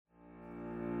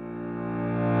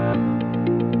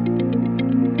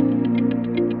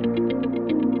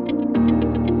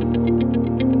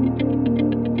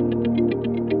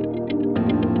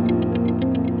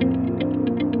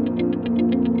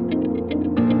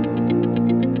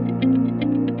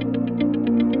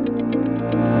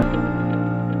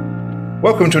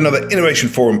Welcome to another Innovation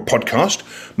Forum podcast.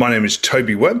 My name is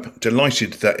Toby Webb.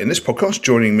 Delighted that in this podcast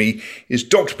joining me is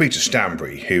Dr. Peter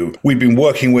Stanbury, who we've been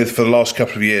working with for the last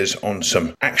couple of years on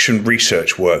some action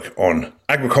research work on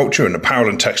agriculture and apparel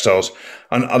and textiles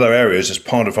and other areas as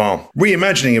part of our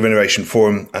reimagining of Innovation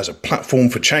Forum as a platform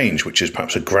for change, which is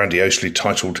perhaps a grandiosely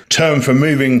titled term for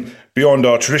moving beyond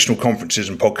our traditional conferences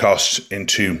and podcasts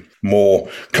into more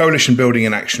coalition building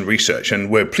and action research. And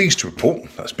we're pleased to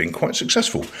report that's been quite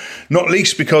successful, not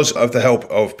least because of the help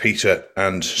of Peter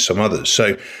and some others.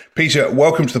 So, Peter,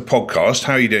 welcome to the podcast.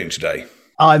 How are you doing today?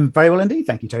 I'm very well indeed.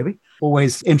 Thank you, Toby.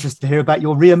 Always interested to hear about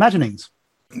your reimaginings.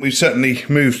 We've certainly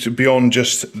moved beyond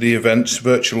just the events,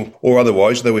 virtual or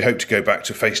otherwise, though we hope to go back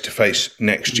to face-to-face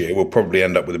next year. We'll probably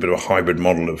end up with a bit of a hybrid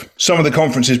model of some of the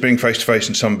conferences being face-to-face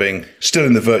and some being still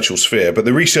in the virtual sphere. But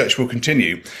the research will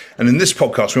continue. And in this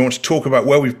podcast, we want to talk about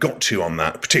where we've got to on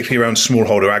that, particularly around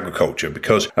smallholder agriculture,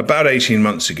 because about 18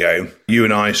 months ago, you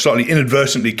and I slightly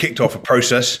inadvertently kicked off a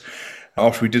process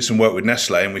after we did some work with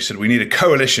Nestlé, and we said we need a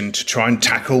coalition to try and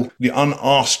tackle the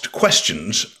unasked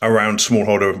questions around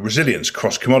smallholder resilience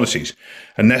across commodities.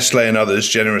 And Nestlé and others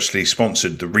generously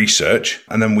sponsored the research.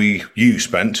 And then you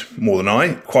spent, more than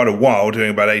I, quite a while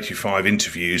doing about 85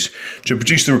 interviews to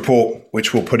produce the report,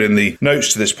 which we'll put in the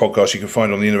notes to this podcast. You can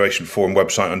find on the Innovation Forum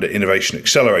website under Innovation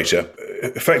Accelerator.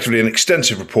 Effectively an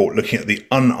extensive report looking at the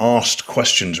unasked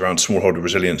questions around smallholder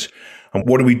resilience. And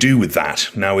what do we do with that?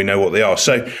 Now we know what they are.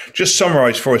 So just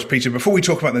summarise for us, Peter, before we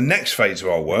talk about the next phase of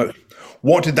our work,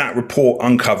 what did that report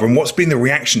uncover and what's been the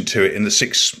reaction to it in the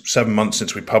 6-7 months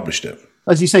since we published it?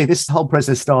 As you say, this whole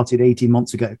process started 18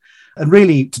 months ago. And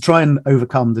really to try and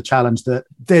overcome the challenge that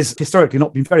there's historically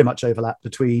not been very much overlap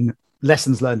between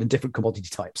lessons learned in different commodity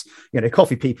types. You know,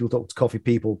 coffee people talk to coffee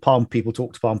people, palm people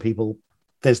talk to palm people.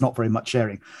 There's not very much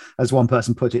sharing. As one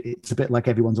person put it, it's a bit like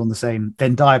everyone's on the same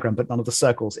Venn diagram, but none of the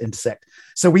circles intersect.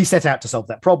 So we set out to solve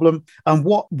that problem. And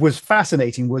what was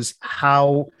fascinating was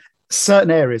how certain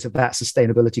areas of that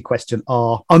sustainability question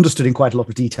are understood in quite a lot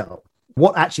of detail.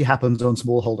 What actually happens on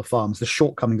smallholder farms, the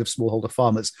shortcomings of smallholder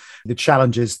farmers, the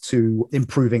challenges to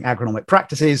improving agronomic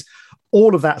practices,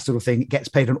 all of that sort of thing gets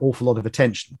paid an awful lot of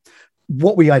attention.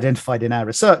 What we identified in our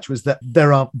research was that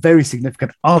there are very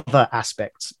significant other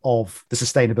aspects of the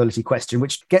sustainability question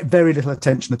which get very little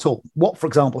attention at all. What, for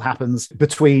example, happens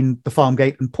between the farm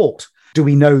gate and port? Do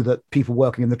we know that people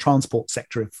working in the transport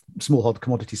sector of smallholder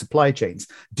commodity supply chains,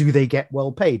 do they get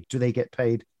well paid? Do they get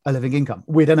paid a living income?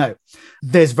 We don't know.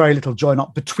 There's very little join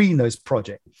up between those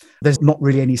projects. There's not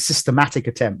really any systematic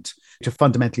attempt to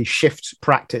fundamentally shift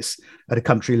practice at a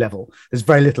country level. There's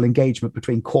very little engagement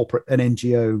between corporate and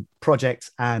NGO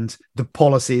projects and the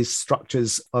policies,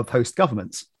 structures of host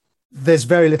governments. There's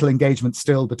very little engagement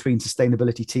still between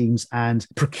sustainability teams and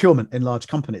procurement in large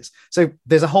companies. So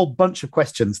there's a whole bunch of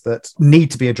questions that need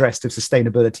to be addressed if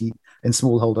sustainability in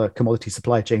smallholder commodity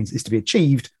supply chains is to be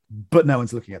achieved, but no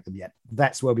one's looking at them yet.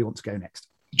 That's where we want to go next.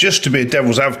 Just to be a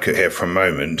devil's advocate here for a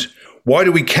moment, why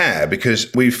do we care?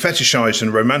 Because we've fetishized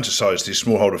and romanticized these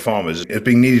smallholder farmers as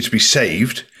being needed to be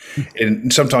saved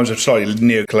in sometimes a slightly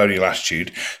neo-colonial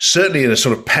attitude, certainly in a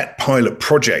sort of pet pilot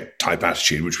project type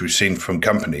attitude, which we've seen from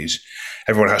companies.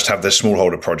 Everyone has to have their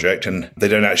smallholder project and they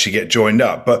don't actually get joined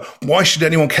up. But why should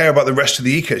anyone care about the rest of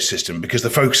the ecosystem? Because the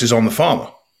focus is on the farmer.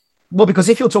 Well, because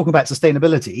if you're talking about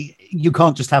sustainability, you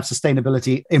can't just have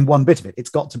sustainability in one bit of it. It's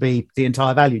got to be the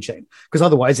entire value chain, because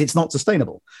otherwise it's not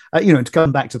sustainable. And to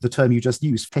come back to the term you just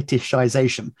used,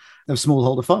 fetishization of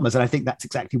smallholder farmers. And I think that's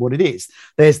exactly what it is.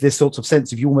 There's this sort of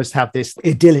sense of you almost have this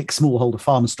idyllic smallholder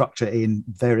farm structure in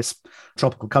various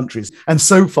tropical countries. And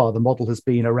so far, the model has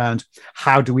been around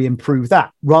how do we improve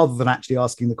that, rather than actually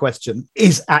asking the question,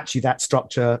 is actually that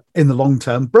structure in the long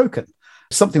term broken?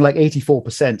 Something like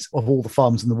 84% of all the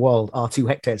farms in the world are 2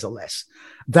 hectares or less.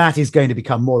 That is going to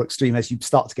become more extreme as you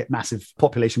start to get massive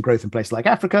population growth in places like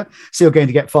Africa. So you're going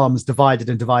to get farms divided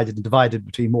and divided and divided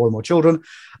between more and more children.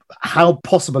 How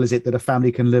possible is it that a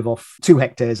family can live off 2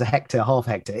 hectares, a hectare, half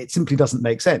a hectare? It simply doesn't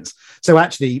make sense. So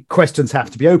actually questions have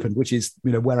to be opened, which is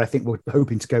where I think we're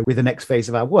hoping to go with the next phase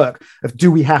of our work. Of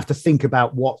do we have to think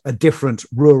about what a different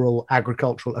rural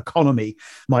agricultural economy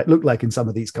might look like in some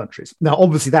of these countries? Now,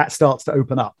 obviously that starts to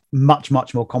open up much,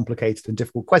 much more complicated and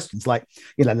difficult questions like,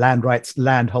 land rights,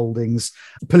 land holdings,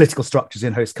 political structures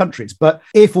in host countries. But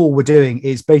if all we're doing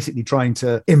is basically trying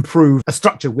to improve a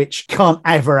structure which can't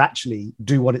ever actually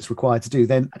do what it's required to do,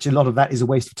 then actually a lot of that is a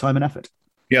waste of time and effort.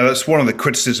 Yeah, that's one of the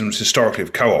criticisms historically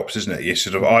of co-ops, isn't it? You're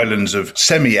sort of islands of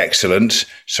semi-excellence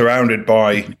surrounded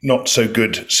by not so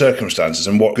good circumstances.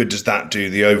 And what good does that do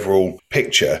the overall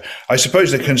picture? I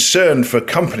suppose the concern for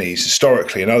companies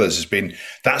historically and others has been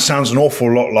that sounds an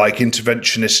awful lot like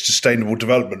interventionist sustainable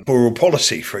development rural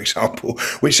policy, for example,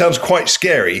 which sounds quite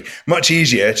scary. Much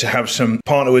easier to have some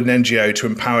partner with an NGO to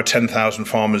empower 10,000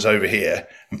 farmers over here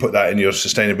and put that in your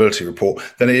sustainability report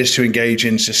than it is to engage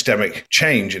in systemic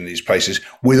change in these places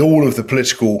with all of the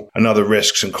political and other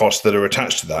risks and costs that are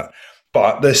attached to that.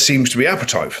 But there seems to be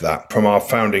appetite for that from our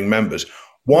founding members.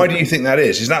 Why do you think that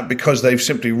is? Is that because they've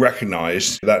simply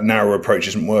recognised that narrow approach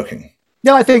isn't working?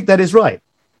 Yeah, I think that is right.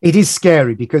 It is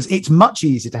scary because it's much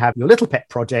easier to have your little pet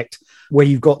project where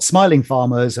you've got smiling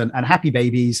farmers and happy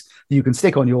babies that you can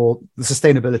stick on the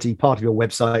sustainability part of your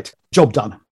website. Job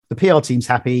done. The PR team's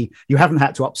happy. You haven't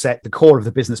had to upset the core of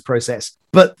the business process,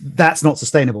 but that's not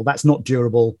sustainable. That's not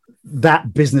durable.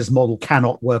 That business model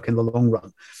cannot work in the long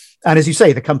run. And as you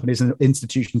say, the companies and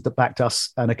institutions that backed us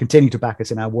and are continuing to back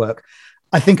us in our work,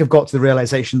 I think have got to the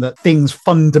realization that things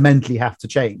fundamentally have to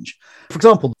change. For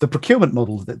example, the procurement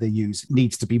model that they use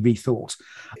needs to be rethought.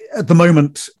 At the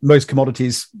moment, most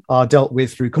commodities are dealt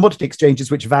with through commodity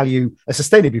exchanges, which value a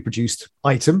sustainably produced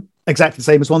item exactly the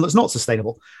same as one that's not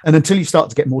sustainable. And until you start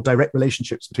to get more direct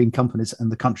relationships between companies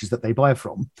and the countries that they buy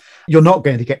from, you're not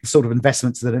going to get the sort of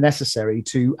investments that are necessary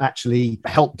to actually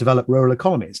help develop rural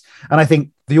economies. And I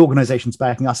think the organizations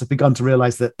backing us have begun to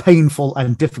realize that painful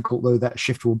and difficult though that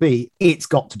shift will be, it's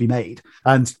got to be made.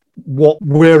 And what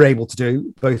we're able to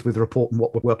do, both with the report and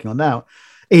what we're working on now,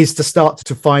 is to start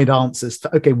to find answers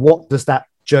to, okay, what does that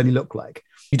journey look like?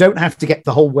 You don't have to get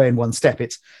the whole way in one step.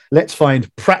 It's let's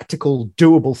find practical,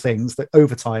 doable things that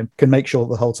over time can make sure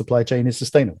the whole supply chain is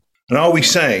sustainable. And are we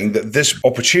saying that this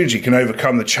opportunity can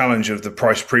overcome the challenge of the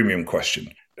price premium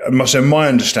question? So my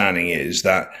understanding is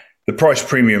that the price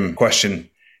premium question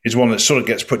is one that sort of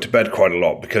gets put to bed quite a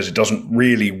lot because it doesn't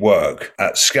really work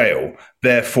at scale.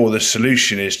 Therefore, the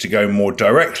solution is to go more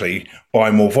directly,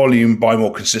 buy more volume, buy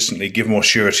more consistently, give more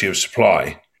surety of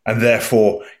supply. And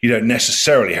therefore, you don't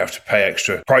necessarily have to pay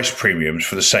extra price premiums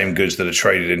for the same goods that are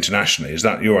traded internationally. Is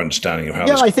that your understanding of how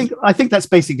I think that's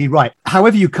basically right.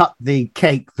 However you cut the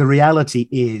cake, the reality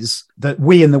is that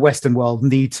we in the Western world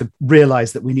need to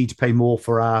realize that we need to pay more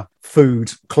for our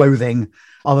food, clothing,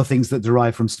 other things that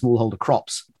derive from smallholder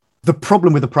crops. The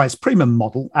problem with the price premium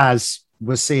model, as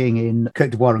we're seeing in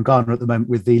Côte d'Ivoire and Ghana at the moment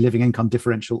with the living income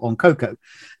differential on cocoa,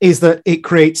 is that it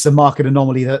creates a market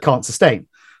anomaly that can't sustain.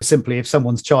 Simply, if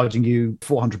someone's charging you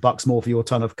 $400 more for your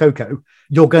ton of cocoa,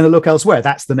 you're going to look elsewhere.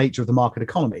 That's the nature of the market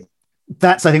economy.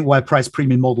 That's, I think, why price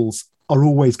premium models are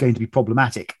always going to be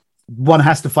problematic. One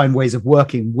has to find ways of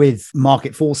working with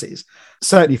market forces.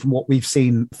 Certainly from what we've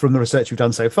seen from the research we've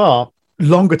done so far,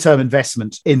 longer term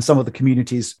investment in some of the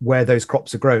communities where those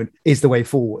crops are grown is the way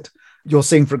forward. You're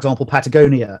seeing, for example,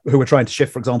 Patagonia, who are trying to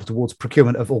shift, for example, towards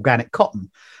procurement of organic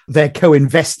cotton. They're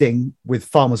co-investing with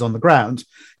farmers on the ground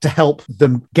to help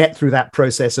them get through that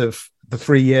process of the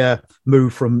 3-year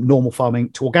move from normal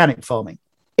farming to organic farming.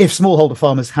 If smallholder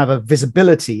farmers have a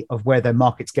visibility of where their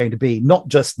market's going to be, not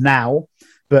just now,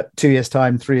 but 2 years'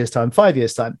 time, 3 years' time, 5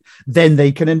 years' time, then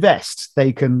they can invest.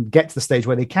 They can get to the stage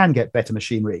where they can get better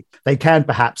machinery. They can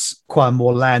perhaps acquire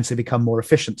more land so become more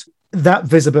efficient. That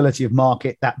visibility of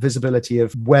market, that visibility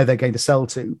of where they're going to sell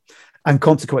to, and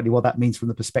consequently what that means from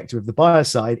the perspective of the buyer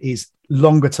side is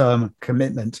longer term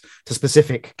commitment to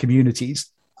specific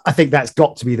communities. I think that's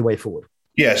got to be the way forward.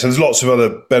 Yeah, so there's lots of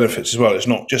other benefits as well. It's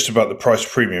not just about the price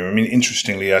premium. I mean,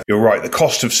 interestingly, you're right. The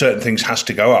cost of certain things has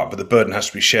to go up, but the burden has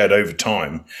to be shared over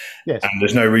time. Yes. And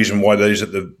there's no reason why those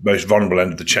at the most vulnerable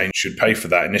end of the chain should pay for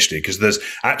that initially, because there's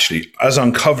actually, as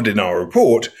uncovered in our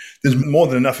report, there's more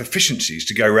than enough efficiencies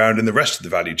to go around in the rest of the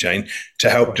value chain to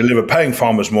help deliver paying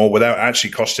farmers more without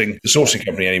actually costing the sourcing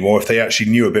company anymore if they actually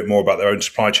knew a bit more about their own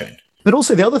supply chain. But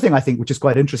also the other thing I think, which is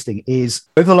quite interesting, is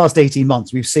over the last 18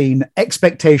 months, we've seen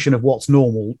expectation of what's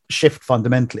normal shift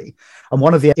fundamentally. And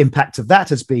one of the impacts of that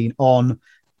has been on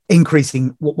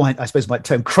increasing what might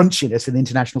term crunchiness in the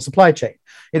international supply chain.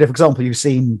 For example, you've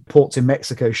seen ports in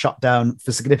Mexico shut down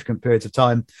for significant periods of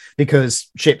time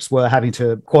because ships were having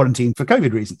to quarantine for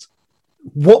COVID reasons.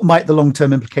 What might the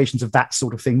long-term implications of that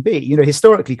sort of thing be?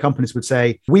 Historically, companies would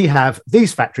say, we have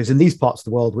these factories in these parts of the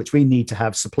world, which we need to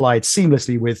have supplied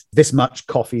seamlessly with this much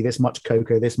coffee, this much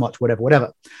cocoa, this much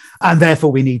whatever. And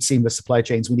therefore, we need seamless supply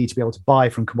chains. We need to be able to buy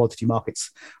from commodity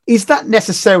markets. Is that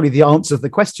necessarily the answer to the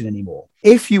question anymore?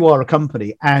 If you are a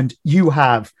company and you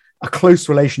have a close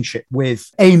relationship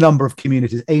with a number of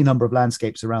communities, a number of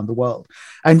landscapes around the world.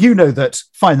 And you know that,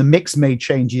 fine, the mix may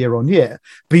change year on year,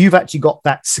 but you've actually got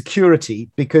that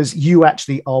security because you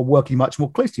actually are working much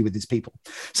more closely with these people.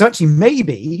 So actually,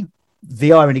 maybe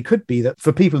the irony could be that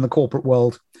for people in the corporate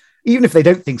world, even if they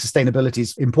don't think sustainability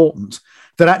is important,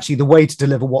 that actually the way to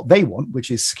deliver what they want, which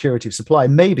is security of supply,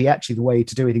 maybe actually the way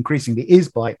to do it increasingly is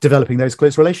by developing those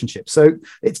close relationships. So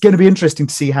it's going to be interesting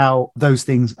to see how those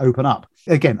things open up.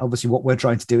 Again, obviously, what we're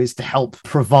trying to do is to help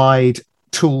provide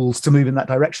tools to move in that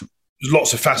direction. There's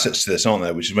lots of facets to this, aren't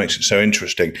there, which makes it so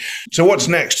interesting. So what's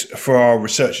next for our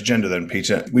research agenda then,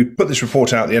 Peter? We put this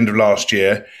report out at the end of last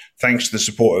year, thanks to the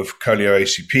support of Colio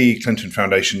ACP, Clinton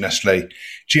Foundation, Nestle,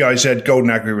 GIZ,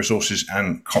 Golden Agri Resources,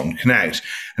 and Cotton Connect.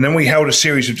 And then we held a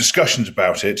series of discussions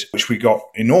about it, which we got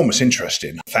enormous interest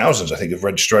in. Thousands, I think, of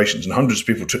registrations, and hundreds of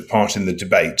people took part in the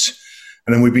debates.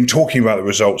 And then we've been talking about the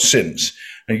results since.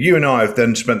 And you and I have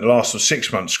then spent the last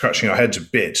 6 months scratching our heads a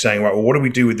bit, saying, right, well, what do we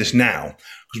do with this now?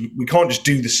 Because we can't just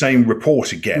do the same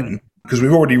report again, because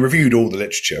we've already reviewed all the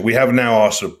literature. We have now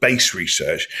our sort of base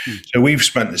research. So we've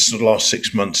spent this sort of last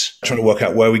 6 months trying to work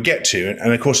out where we get to.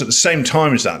 And of course, at the same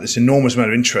time as that, this enormous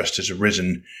amount of interest has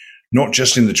arisen, not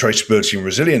just in the traceability and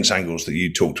resilience angles that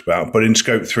you talked about, but in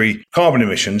Scope 3 carbon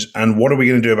emissions. And what are we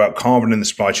going to do about carbon in the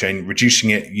supply chain, reducing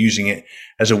it, using it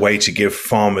as a way to give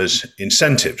farmers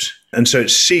incentives? And so it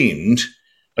seemed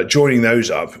like joining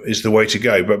those up is the way to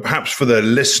go. But perhaps for the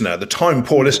listener, the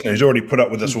time-poor listener who's already put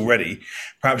up with us already,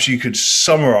 perhaps you could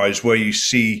summarize where you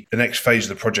see the next phase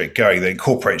of the project going that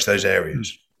incorporates those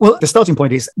areas. Well, the starting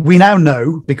point is we now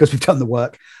know, because we've done the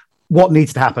work, what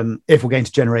needs to happen if we're going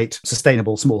to generate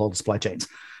sustainable smallholder supply chains.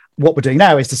 What we're doing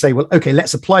now is to say, well, okay,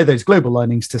 let's apply those global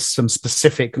learnings to some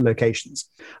specific locations.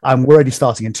 We're already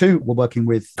starting in 2. We're working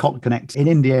with Cotton Connect in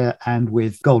India and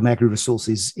with Golden Agri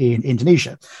Resources in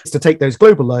Indonesia. It's to take those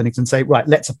global learnings and say, right,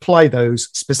 let's apply those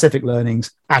specific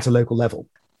learnings at a local level.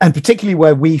 And particularly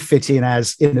where we fit in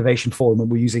as Innovation Forum, and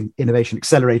we're using Innovation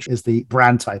Accelerator as the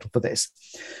brand title for this,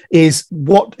 is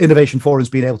what Innovation Forum has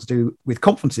been able to do with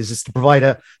conferences is to provide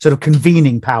a sort of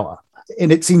convening power.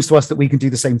 And it seems to us that we can do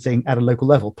the same thing at a local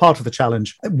level. Part of the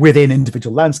challenge within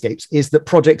individual landscapes is that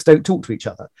projects don't talk to each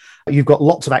other. You've got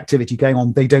lots of activity going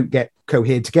on. They don't get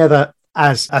cohered together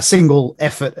as a single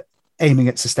effort aiming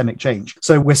at systemic change.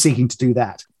 So we're seeking to do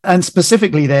that. And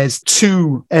specifically, there's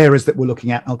 2 areas that we're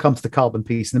looking at. I'll come to the carbon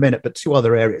piece in a minute, but 2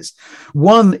 other areas.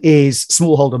 One is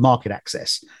smallholder market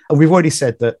access. And we've already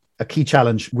said that a key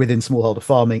challenge within smallholder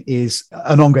farming is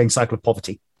an ongoing cycle of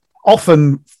poverty.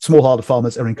 Often, smallholder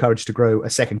farmers are encouraged to grow a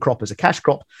second crop as a cash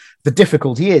crop. The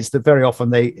difficulty is that very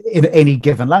often in any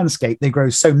given landscape, they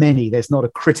grow so many, there's not a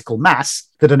critical mass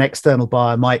that an external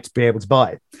buyer might be able to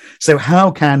buy. So how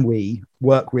can we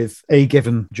work with a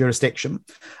given jurisdiction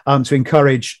to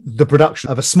encourage the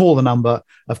production of a smaller number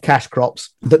of cash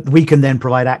crops that we can then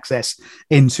provide access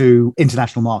into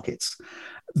international markets?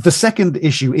 The second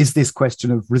issue is this question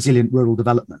of resilient rural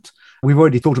development. We've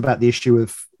already thought about the issue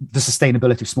of the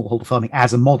sustainability of smallholder farming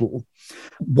as a model.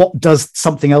 What does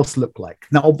something else look like?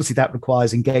 Now, obviously, that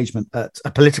requires engagement at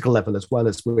a political level as well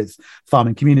as with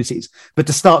farming communities, but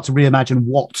to start to reimagine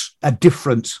what a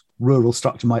different rural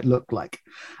structure might look like.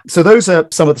 So those are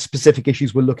some of the specific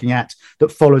issues we're looking at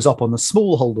that follows up on the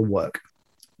smallholder work.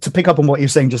 To pick up on what you're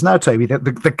saying just now, Toby,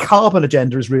 the carbon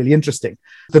agenda is really interesting.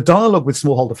 The dialogue with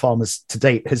smallholder farmers to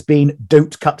date has been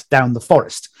don't cut down the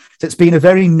forest. So it's been a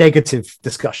very negative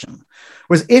discussion.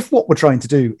 Whereas if what we're trying to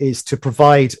do is to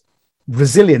provide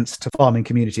resilience to farming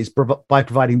communities by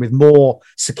providing with more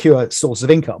secure source of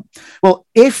income, well,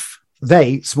 if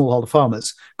they, smallholder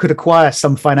farmers, could acquire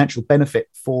some financial benefit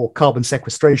for carbon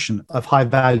sequestration of high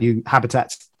value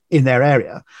habitats in their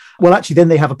area, well, actually, then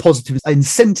they have a positive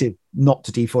incentive not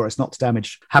to deforest, not to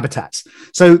damage habitats.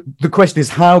 So the question is,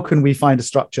 how can we find a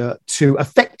structure to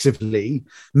effectively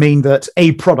mean that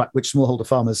a product which smallholder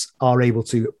farmers are able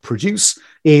to produce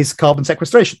is carbon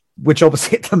sequestration, which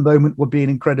obviously at the moment would be an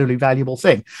incredibly valuable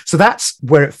thing. So that's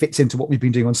where it fits into what we've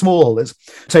been doing on smallholders.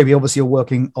 Toby, obviously, you're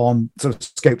working on sort of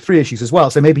Scope 3 issues as well.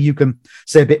 So maybe you can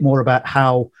say a bit more about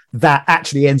how that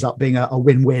actually ends up being a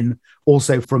win-win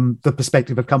also from the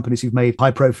perspective of companies who've made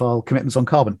high-profile commitments on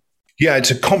carbon. Yeah,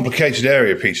 it's a complicated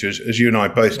area, Peter, as you and I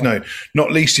both know,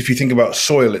 not least if you think about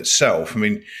soil itself. I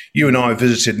mean, you and I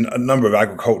visited a number of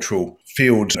agricultural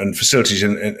fields and facilities,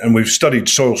 and we've studied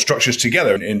soil structures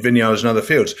together in vineyards and other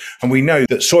fields. And we know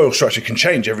that soil structure can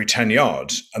change every 10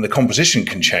 yards, and the composition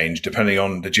can change depending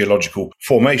on the geological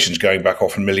formations going back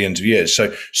often millions of years.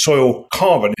 So soil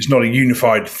carbon is not a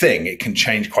unified thing. It can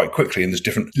change quite quickly, and there's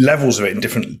different levels of it in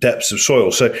different depths of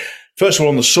soil. So First of all,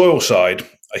 on the soil side,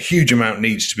 a huge amount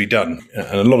needs to be done,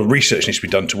 and a lot of research needs to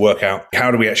be done to work out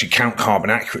how do we actually count carbon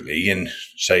accurately in,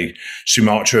 say,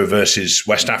 Sumatra versus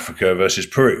West Africa versus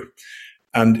Peru.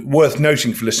 And worth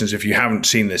noting for listeners, if you haven't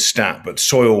seen this stat, but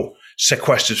soil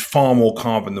sequesters far more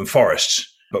carbon than forests.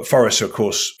 But forests are, of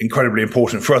course, incredibly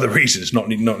important for other reasons, not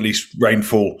least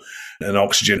rainfall and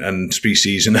oxygen and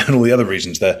species and all the other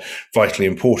reasons they're vitally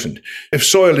important. If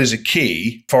soil is a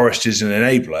key, forest is an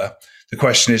enabler. The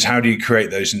question is, how do you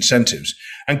create those incentives?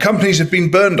 And companies have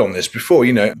been burned on this before.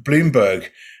 Bloomberg,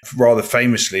 rather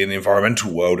famously in the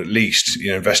environmental world at least,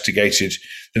 investigated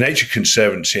the Nature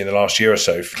Conservancy in the last year or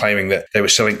so, claiming that they were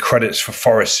selling credits for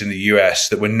forests in the US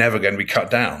that were never going to be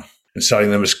cut down and selling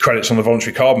them as credits on the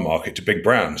voluntary carbon market to big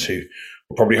brands who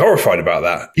were probably horrified about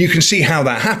that. You can see how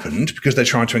that happened because they're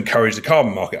trying to encourage the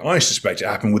carbon market. I suspect it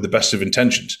happened with the best of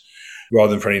intentions,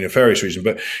 rather than for any nefarious reason.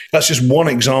 But that's just one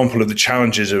example of the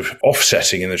challenges of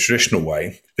offsetting in the traditional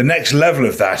way. The next level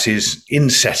of that is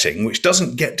insetting, which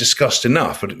doesn't get discussed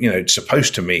enough. But, it's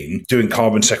supposed to mean doing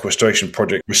carbon sequestration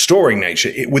project, restoring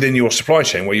nature within your supply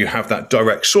chain, where you have that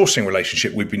direct sourcing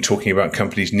relationship we've been talking about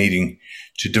companies needing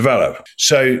to develop.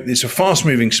 So it's a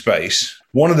fast-moving space.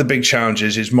 One of the big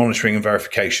challenges is monitoring and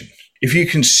verification. If you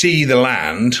can see the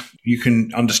land, you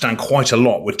can understand quite a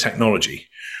lot with technology,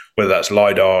 whether that's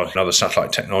LiDAR and other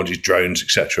satellite technologies, drones,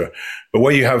 etc. But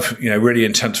where you have, really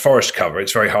intense forest cover,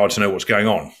 it's very hard to know what's going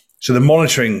on. So the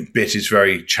monitoring bit is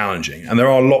very challenging. And there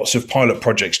are lots of pilot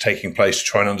projects taking place to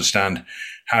try and understand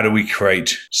how do we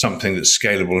create something that's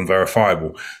scalable and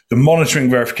verifiable. The monitoring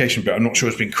verification bit, I'm not sure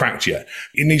it's been cracked yet.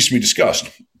 It needs to be discussed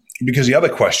because the other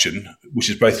question, which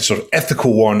is both a sort of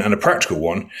ethical one and a practical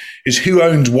one, is who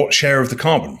owns what share of the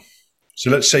carbon? So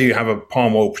let's say you have a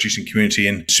palm oil producing community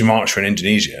in Sumatra in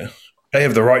Indonesia. They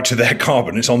have the right to their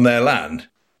carbon. It's on their land.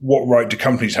 What right do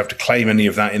companies have to claim any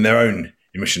of that in their own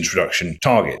emissions reduction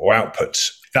target or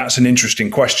outputs? That's an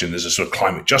interesting question. There's a sort of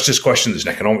climate justice question, there's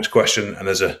an economics question, and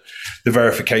there's the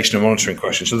verification and monitoring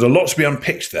question. So there's a lot to be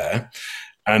unpicked there.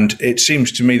 And it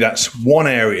seems to me that's one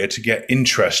area to get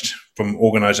interest from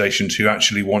organizations who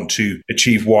actually want to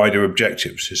achieve wider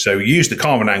objectives. So use the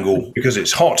carbon angle because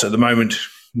it's hot at the moment,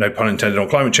 no pun intended on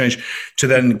climate change, to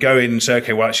then go in and say,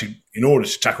 okay, well, actually, in order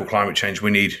to tackle climate change,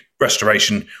 we need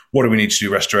restoration. What do we need to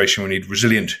do restoration? We need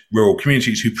resilient rural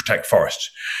communities who protect forests.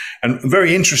 And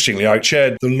very interestingly, I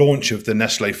chaired the launch of the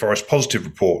Nestlé Forest Positive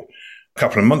report a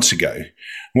couple of months ago. And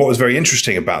what was very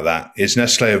interesting about that is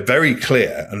Nestlé are very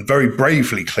clear and very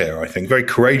bravely clear, I think, very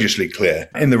courageously clear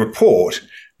in the report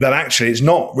that actually it's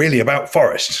not really about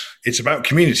forests. It's about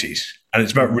communities and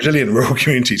it's about resilient rural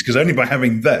communities, because only by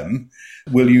having them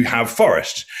will you have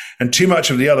forests. And too much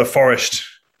of the other forest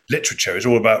literature is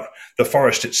all about the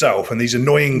forest itself and these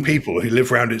annoying people who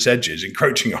live around its edges,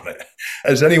 encroaching on it.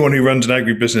 As anyone who runs an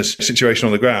agribusiness situation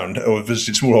on the ground or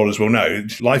visited smallholders will know,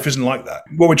 life isn't like that.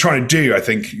 What we're trying to do, I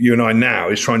think, you and I now,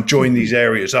 is try and join these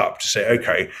areas up to say,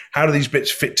 okay, how do these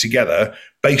bits fit together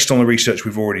based on the research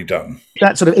we've already done?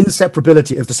 That sort of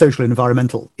inseparability of the social and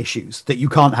environmental issues, that you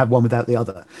can't have one without the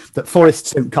other, that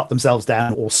forests don't cut themselves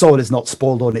down or soil is not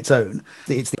spoiled on its own.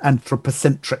 It's the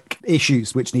anthropocentric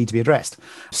issues which need to be addressed.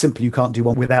 Simply, you can't do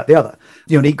one without the other.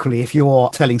 And equally, if you're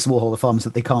telling smallholder farmers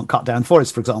that they can't cut down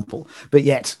forests, for example, but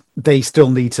yet they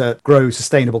still need to grow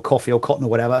sustainable coffee or cotton or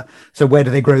whatever. So where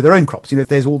do they grow their own crops?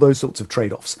 There's all those sorts of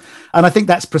trade-offs. And I think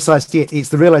that's precisely it. It's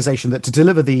the realization that to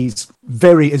deliver these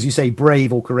very, as you say,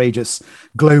 brave or courageous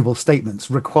global statements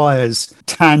requires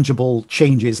tangible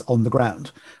changes on the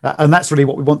ground. And that's really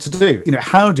what we want to do.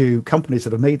 How do companies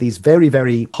that have made these very,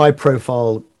 very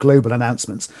high-profile global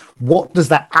announcements, what does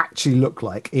that actually look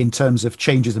like in terms of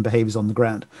changes and behaviors on the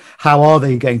ground? How are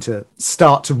they going to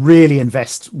start to really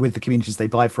invest with the communities they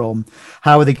buy from?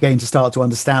 How are they going to start to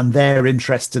understand their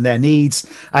interests and their needs,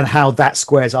 and how that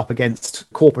squares up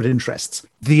against corporate interests?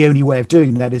 The only way of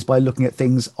doing that is by looking at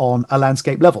things on a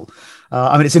landscape level.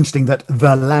 It's interesting that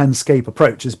the landscape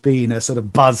approach has been a sort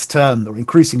of buzz term, or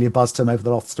increasingly a buzz term over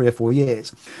the last 3 or 4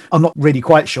 years. I'm not really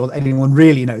quite sure that anyone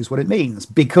really knows what it means,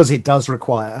 because it does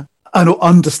require an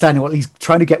understanding, or at least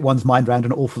trying to get one's mind around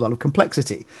an awful lot of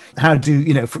complexity. How do,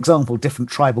 for example, different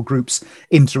tribal groups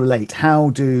interrelate?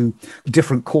 How do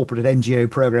different corporate and NGO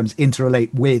programs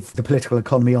interrelate with the political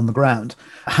economy on the ground?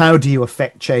 How do you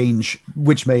affect change,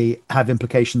 which may have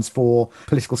implications for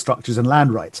political structures and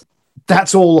land rights?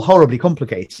 That's all horribly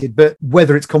complicated, but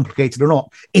whether it's complicated or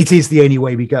not, it is the only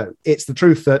way we go. It's the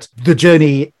truth that the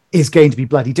journey is going to be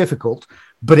bloody difficult,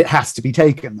 but it has to be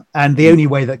taken. And the only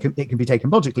way that it can be taken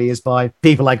logically is by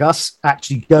people like us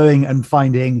actually going and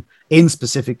finding in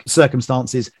specific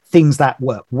circumstances, things that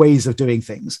work, ways of doing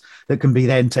things that can be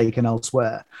then taken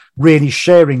elsewhere. Really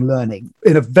sharing learning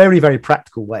in a very, very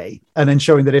practical way, and then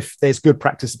showing that if there's good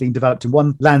practice being developed in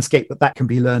one landscape, that can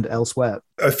be learned elsewhere.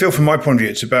 I feel from my point of view,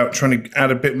 it's about trying to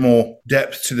add a bit more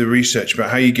depth to the research about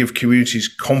how you give communities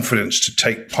confidence to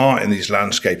take part in these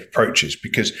landscape approaches,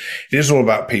 because it is all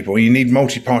about people. You need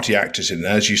multi-party actors in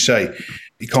there, as you say.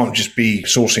 You can't just be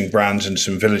sourcing brands and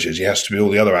some villagers. It has to be all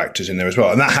the other actors in there as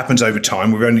well. And that happens over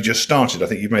time. We've only just started. I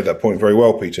think you've made that point very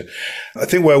well, Peter. I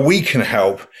think where we can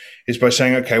help is by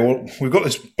saying, okay, well, we've got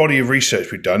this body of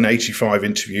research we've done, 85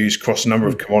 interviews across a number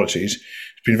of commodities.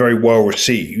 It's been very well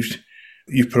received.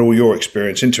 You've put all your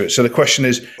experience into it. So the question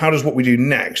is, how does what we do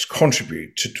next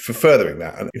contribute for furthering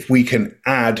that? And if we can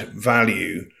add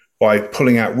value by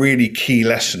pulling out really key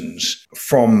lessons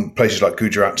from places like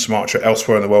Gujarat, Sumatra,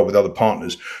 elsewhere in the world with other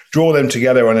partners, draw them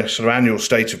together on a sort of annual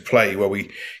state of play where we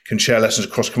can share lessons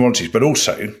across commodities, but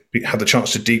also have the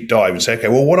chance to deep dive and say, okay,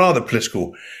 well, what are the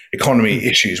political economy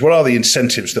issues? What are the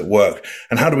incentives that work?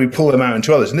 And how do we pull them out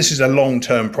into others? And this is a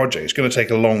long-term project. It's going to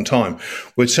take a long time.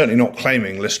 We're certainly not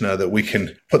claiming, listener, that we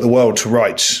can put the world to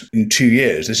rights in 2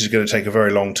 years. This is going to take a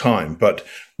very long time, but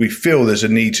we feel there's a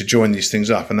need to join these things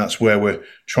up, and that's where we're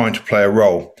trying to play a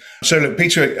role. So look,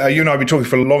 Peter, you and I have been talking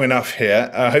for long enough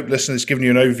here. I hope listeners have given you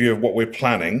an overview of what we're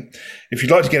planning. If you'd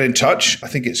like to get in touch, I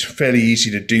think it's fairly easy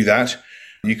to do that.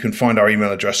 You can find our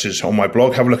email addresses on my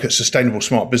blog. Have a look at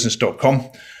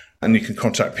sustainablesmartbusiness.com, and you can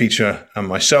contact Peter and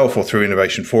myself or through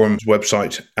Innovation Forum's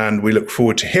website. And we look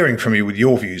forward to hearing from you with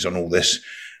your views on all this.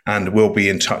 And we'll be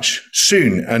in touch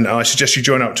soon. And I suggest you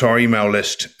join up to our email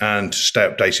list and stay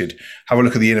updated. Have a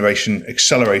look at the Innovation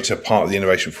Accelerator part of the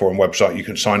Innovation Forum website. You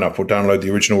can sign up or download the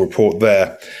original report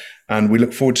there. And we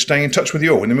look forward to staying in touch with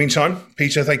you all. In the meantime,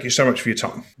 Peter, thank you so much for your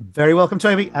time. Very welcome,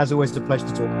 Toby. As always, it's a pleasure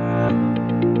to talk.